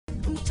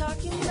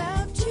talking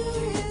about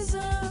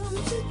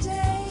tourism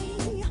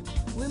today.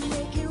 We're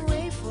making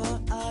way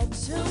for our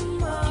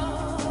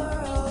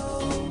tomorrow.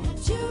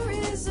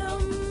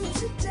 Tourism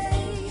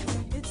today.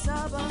 It's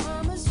our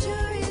Bahamas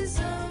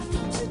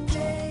tourism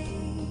today.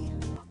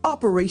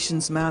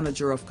 Operations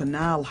manager of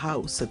Canal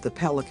House at the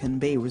Pelican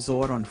Bay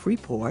Resort on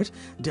Freeport,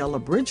 Della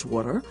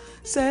Bridgewater,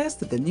 says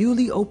that the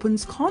newly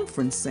opened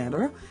conference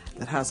center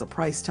that has a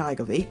price tag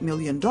of $8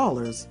 million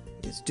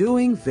is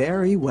doing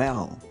very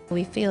well.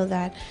 We feel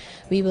that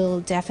we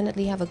will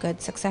definitely have a good,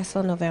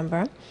 successful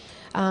November.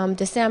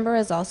 December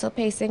is also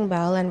pacing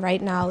well, and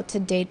right now, to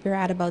date, we're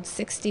at about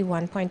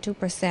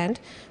 61.2%,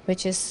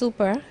 which is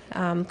super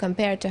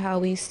compared to how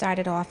we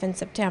started off in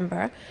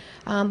September.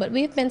 But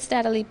we've been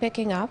steadily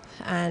picking up,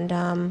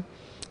 and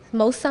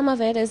some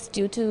of it is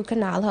due to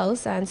Canal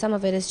House, and some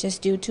of it is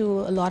just due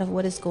to a lot of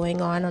what is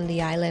going on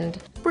the island.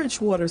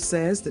 Bridgewater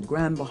says that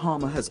Grand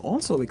Bahama has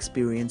also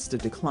experienced a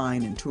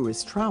decline in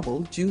tourist travel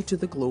due to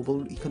the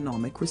global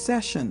economic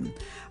recession.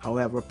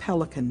 However,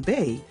 Pelican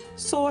Bay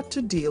sought to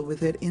deal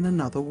with it in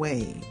another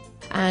way.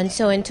 And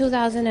so in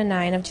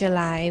 2009 of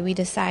July, we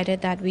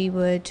decided that we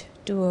would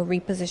do a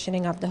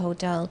repositioning of the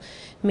hotel,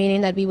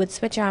 meaning that we would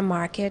switch our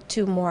market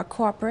to more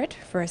corporate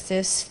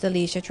versus the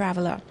leisure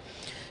traveler.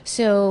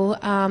 So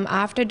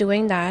after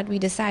doing that, we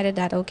decided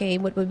that, okay,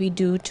 what would we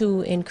do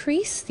to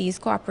increase these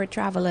corporate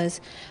travelers?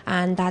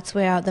 And that's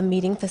where the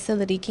meeting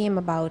facility came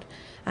about.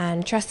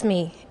 And trust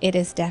me, it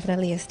is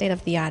definitely a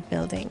state-of-the-art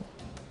building.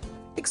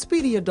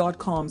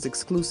 Expedia.com's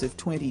exclusive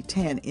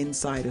 2010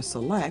 Insider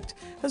Select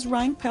has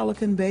ranked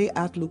Pelican Bay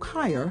at Look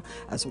Higher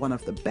as one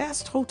of the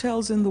best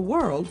hotels in the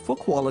world for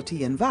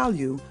quality and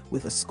value,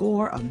 with a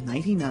score of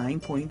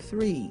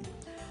 99.3.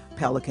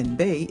 Pelican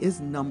Bay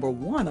is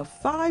 #1 of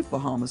 5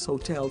 Bahamas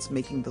hotels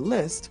making the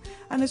list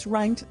and is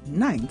ranked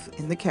 9th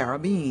in the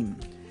Caribbean.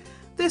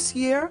 This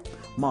year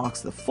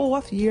marks the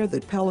 4th year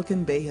that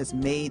Pelican Bay has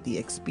made the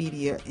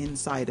Expedia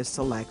Insider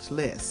Select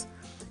list.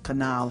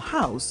 Canal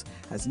House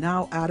has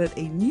now added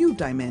a new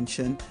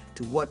dimension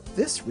to what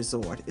this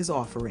resort is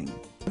offering.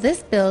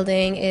 This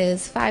building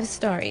is 5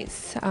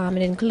 stories.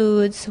 It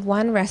includes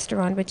one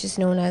restaurant, which is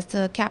known as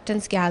the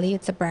Captain's Galley.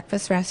 It's a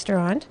breakfast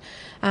restaurant,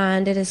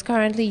 and it is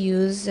currently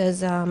used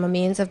as a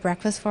means of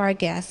breakfast for our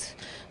guests.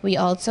 We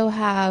also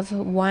have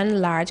one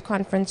large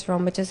conference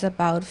room, which is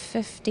about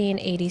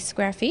 1,580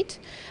 square feet,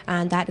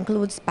 and that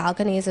includes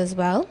balconies as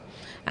well.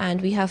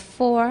 And we have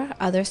 4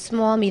 other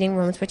small meeting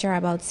rooms, which are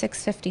about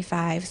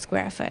 655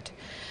 square foot.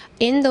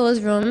 In those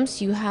rooms,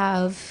 you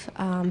have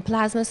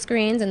plasma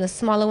screens. In the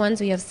smaller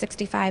ones, we have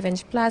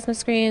 65-inch plasma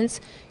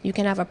screens. You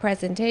can have a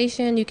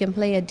presentation. You can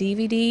play a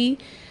DVD.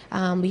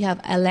 We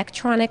have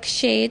electronic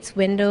shades,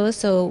 windows,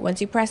 so once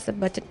you press the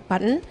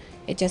button,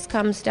 it just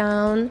comes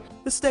down.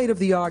 The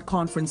state-of-the-art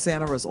conference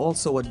center has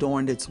also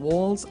adorned its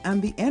walls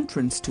and the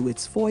entrance to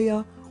its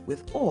foyer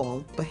with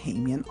all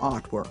Bahamian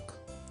artwork.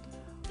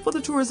 For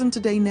the Tourism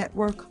Today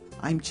Network,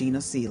 I'm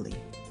Gina Seeley.